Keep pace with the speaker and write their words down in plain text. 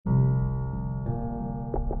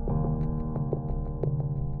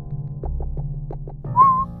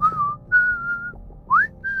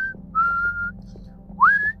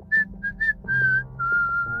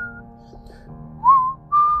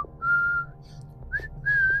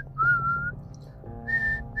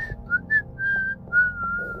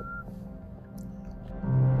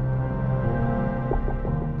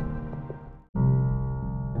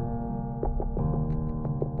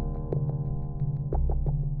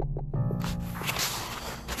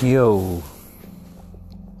Yo,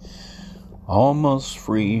 almost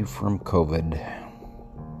free from COVID,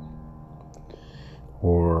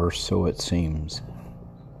 or so it seems.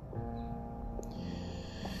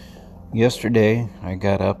 Yesterday, I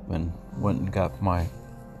got up and went and got my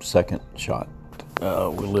second shot.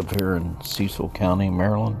 We live here in Cecil County,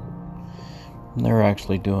 Maryland, and they're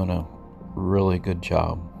actually doing a really good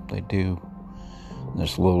job. They do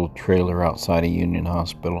this little trailer outside of Union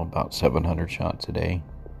Hospital, about 700 shots a day.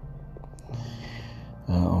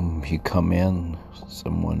 You come in,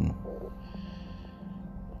 someone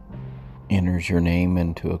enters your name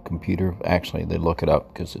into a computer. Actually, they look it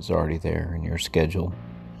up because it's already there in your schedule.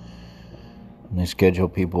 And they schedule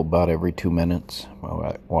people about every 2 minutes.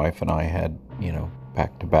 My wife and I had,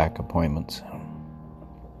 back-to-back appointments,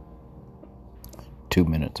 2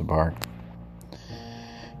 minutes apart.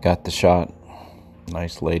 Got the shot.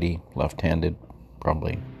 Nice lady, left-handed,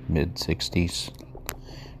 probably mid-60s.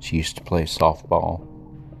 She used to play softball.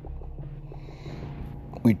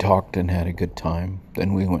 We talked and had a good time.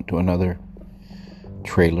 Then we went to another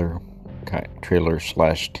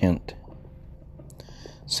trailer/tent.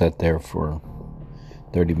 Sat there for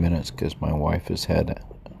 30 minutes because my wife has had an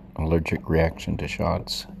allergic reaction to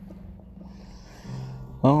shots.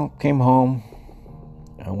 Well, came home.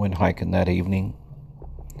 I went hiking that evening,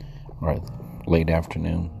 or late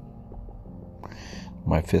afternoon.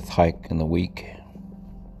 My 5th hike in the week.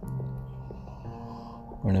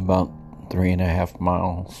 Went about 3.5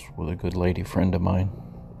 miles with a good lady friend of mine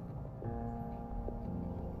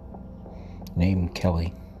named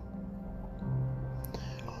Kelly.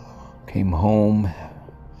 Came home,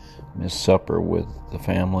 missed supper with the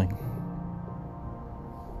family.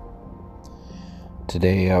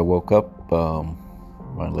 Today I woke up,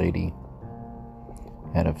 my lady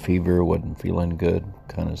had a fever, wasn't feeling good,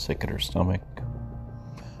 kind of sick at her stomach.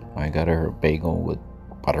 I got her a bagel with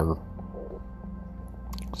butter,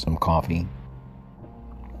 some coffee.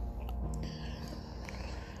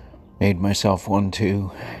 Made myself one too.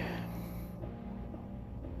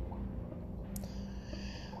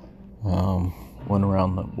 Went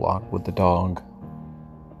around the block with the dog.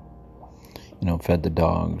 Fed the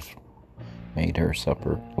dogs. Made her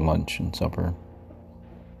supper, lunch and supper.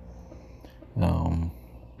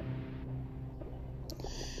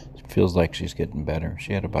 It feels like she's getting better.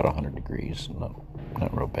 She had about 100 degrees,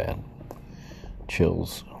 not real bad.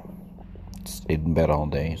 Chills. Stayed in bed all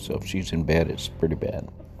day, so if she's in bed, it's pretty bad.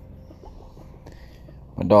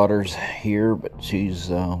 My daughter's here, but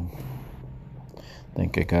she's,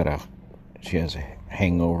 she has a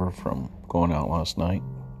hangover from going out last night.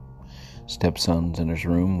 Stepson's in his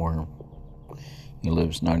room where he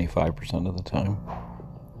lives 95% of the time.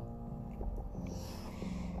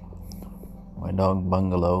 My dog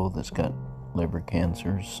Bungalow, that's got liver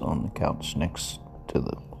cancers, on the couch next to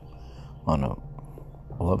on a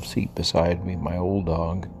love seat beside me. My old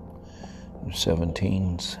dog, who's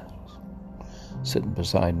 17's, sitting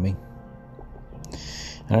beside me.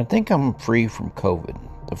 And I think I'm free from COVID.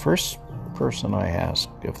 The first person I asked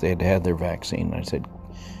if they'd had their vaccine, I said,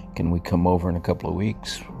 can we come over in a couple of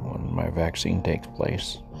weeks when my vaccine takes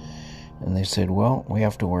place? And they said, well, we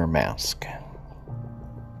have to wear a mask.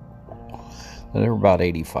 They're about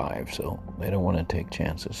 85, so they don't want to take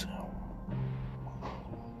chances.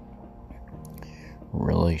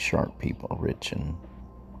 Really sharp people, Rich and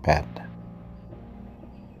Pat.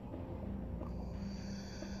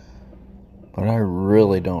 But I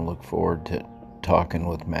really don't look forward to talking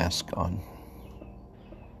with mask on.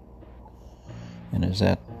 And is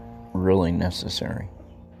that really necessary?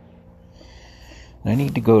 I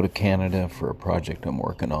need to go to Canada for a project I'm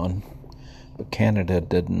working on. But Canada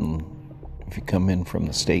didn't, if you come in from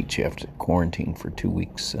the States, you have to quarantine for 2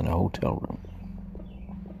 weeks in a hotel room.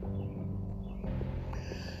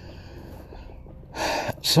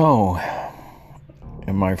 So,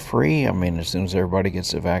 am I free? As soon as everybody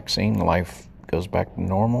gets the vaccine, life goes back to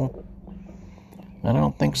normal? I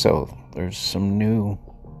don't think so. There's some new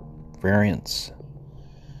variants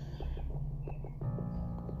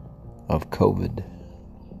of COVID.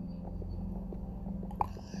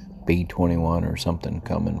 B21 or something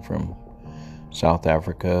coming from South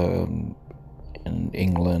Africa and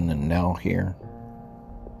England and now here.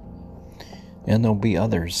 And there'll be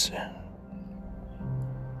others.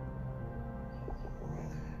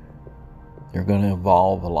 They're going to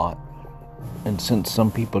evolve a lot. And since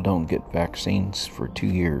some people don't get vaccines for 2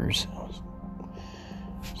 years,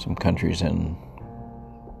 some countries in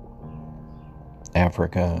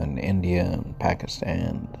Africa and India and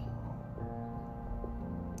Pakistan,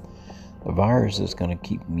 the virus is going to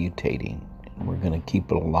keep mutating. And we're going to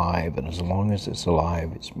keep it alive. And as long as it's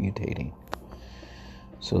alive, it's mutating.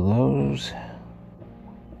 So those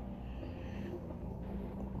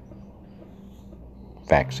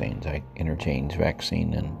vaccines, I interchange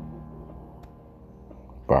vaccine and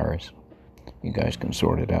virus. You guys can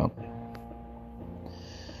sort it out.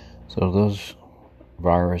 So those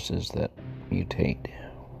viruses that mutate,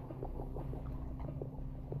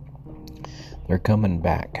 they're coming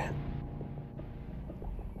back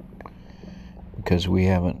because we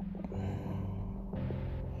haven't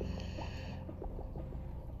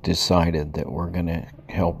decided that we're going to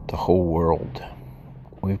help the whole world.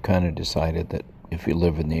 We've kind of decided that if you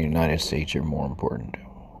live in the United States, you're more important.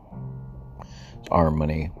 It's our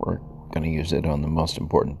money. We're going to use it on the most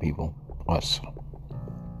important people, us.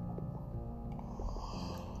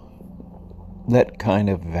 That kind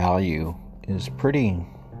of value is pretty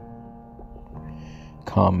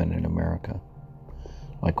common in America.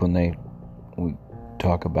 Like when we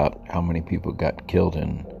talk about how many people got killed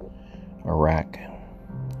in Iraq,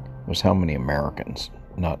 it was how many Americans,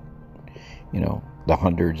 not, the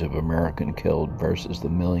hundreds of Americans killed versus the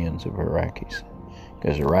millions of Iraqis.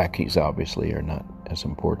 Because Iraqis obviously are not as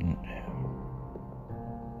important.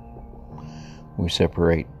 We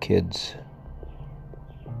separate kids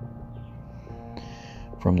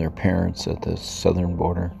from their parents at the southern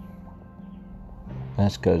border.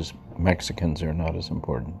 That's because Mexicans are not as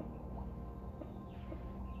important.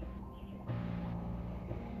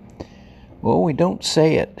 Well, we don't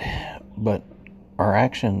say it, but our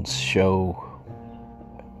actions show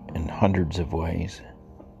in hundreds of ways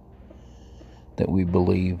that we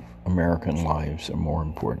believe American lives are more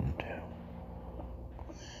important.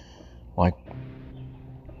 Like,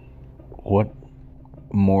 what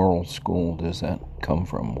moral school does that come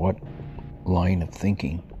from? What line of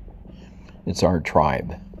thinking? It's our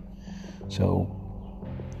tribe. So,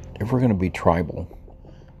 if we're going to be tribal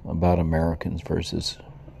about Americans versus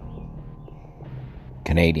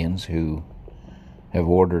Canadians who have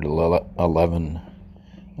ordered 11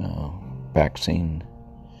 vaccine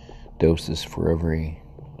doses for every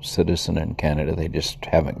citizen in Canada. They just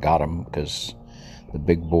haven't got them because the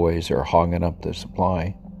big boys are hogging up the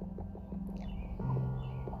supply.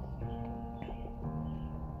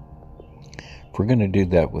 If we're going to do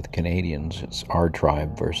that with Canadians, it's our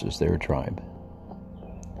tribe versus their tribe.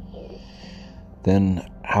 Then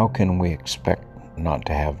how can we expect not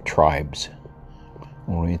to have tribes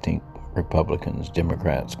when we think Republicans,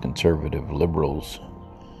 Democrats, conservative, liberals,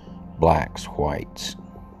 blacks, whites,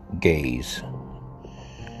 gays,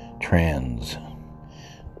 trans,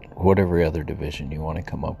 whatever other division you want to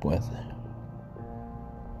come up with?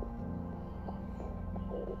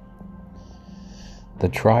 The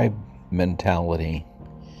tribe mentality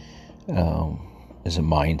is a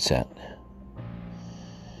mindset.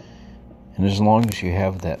 And as long as you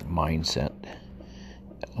have that mindset,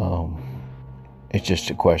 it's just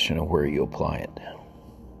a question of where you apply it.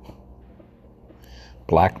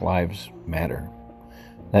 Black Lives Matter.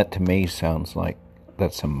 That to me sounds like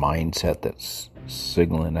that's a mindset that's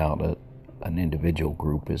signaling out an individual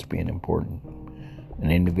group as being important.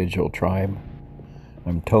 An individual tribe.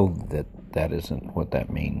 I'm told that isn't what that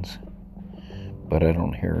means. But I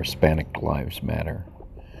don't hear Hispanic Lives Matter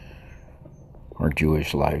or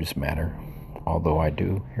Jewish Lives Matter. Although I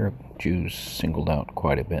do hear Jews singled out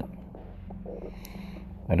quite a bit.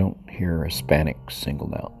 I don't hear Hispanics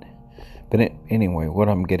singled out. But anyway, what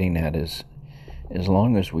I'm getting at is, as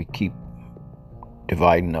long as we keep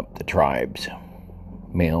dividing up the tribes,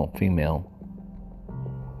 male, female,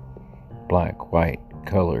 black, white,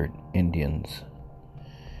 colored, Indians,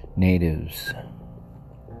 natives,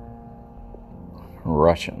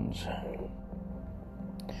 Russians,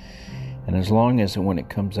 and as long as when it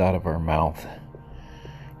comes out of our mouth,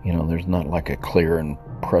 there's not like a clear and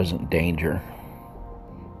present danger,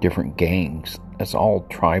 different gangs, that's all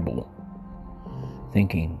tribal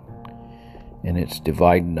thinking, and it's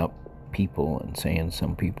dividing up people and saying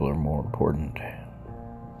some people are more important.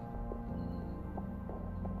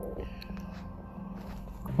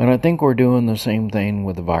 And I think we're doing the same thing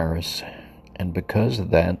with the virus, and because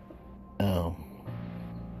of that,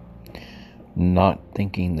 not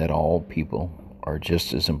thinking that all people are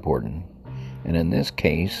just as important, and in this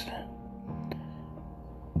case,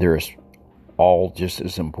 they're all just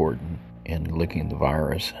as important in licking the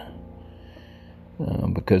virus,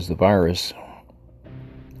 because the virus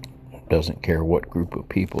doesn't care what group of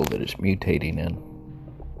people that it's mutating in.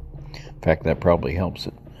 In fact, that probably helps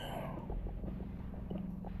it.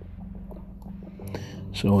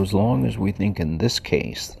 So as long as we think in this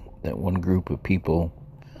case that one group of people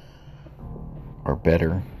are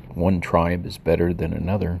better, one tribe is better than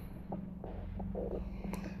another,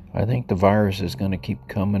 I think the virus is going to keep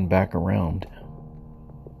coming back around.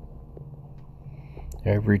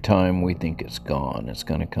 Every time we think it's gone, it's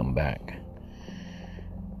going to come back.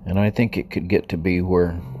 And I think it could get to be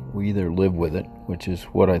where we either live with it, which is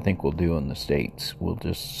what I think we'll do in the States. We'll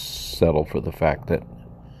just settle for the fact that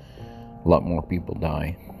a lot more people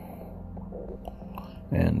die.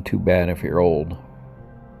 And too bad if you're old.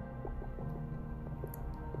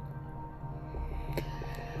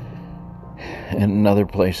 And in other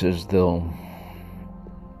places, they'll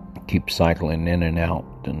keep cycling in and out,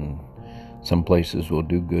 and some places will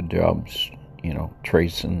do good jobs,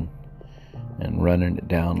 tracing and running it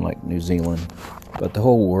down like New Zealand. But the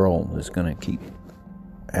whole world is going to keep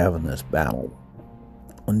having this battle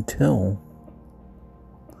until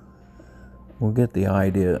we'll get the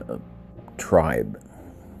idea of tribe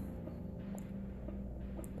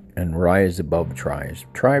and rise above tribes.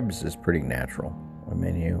 Tribes is pretty natural. I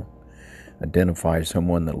mean, you identify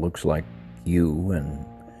someone that looks like you, and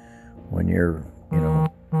when you're,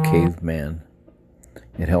 caveman,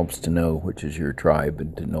 it helps to know which is your tribe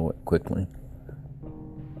and to know it quickly.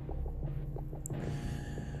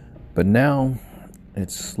 But now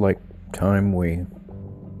it's like time we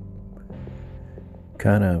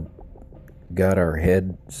kind of got our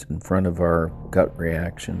heads in front of our gut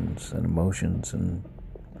reactions and emotions and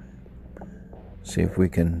see if we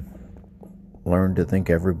can learn to think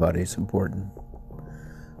everybody's important.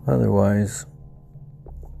 Otherwise,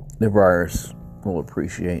 the virus will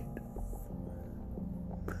appreciate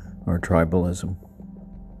our tribalism.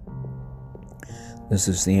 This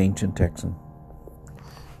is the Ancient Texan.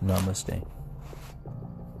 Namaste.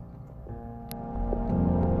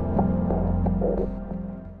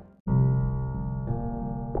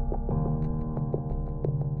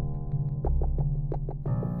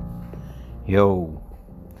 Yo,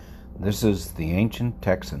 this is the Ancient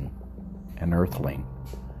Texan, an Earthling,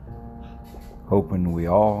 hoping we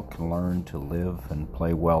all can learn to live and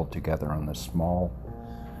play well together on this small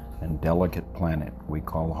and delicate planet we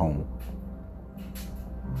call home.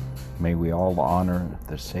 May we all honor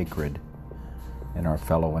the sacred in our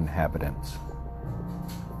fellow inhabitants.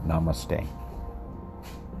 Namaste.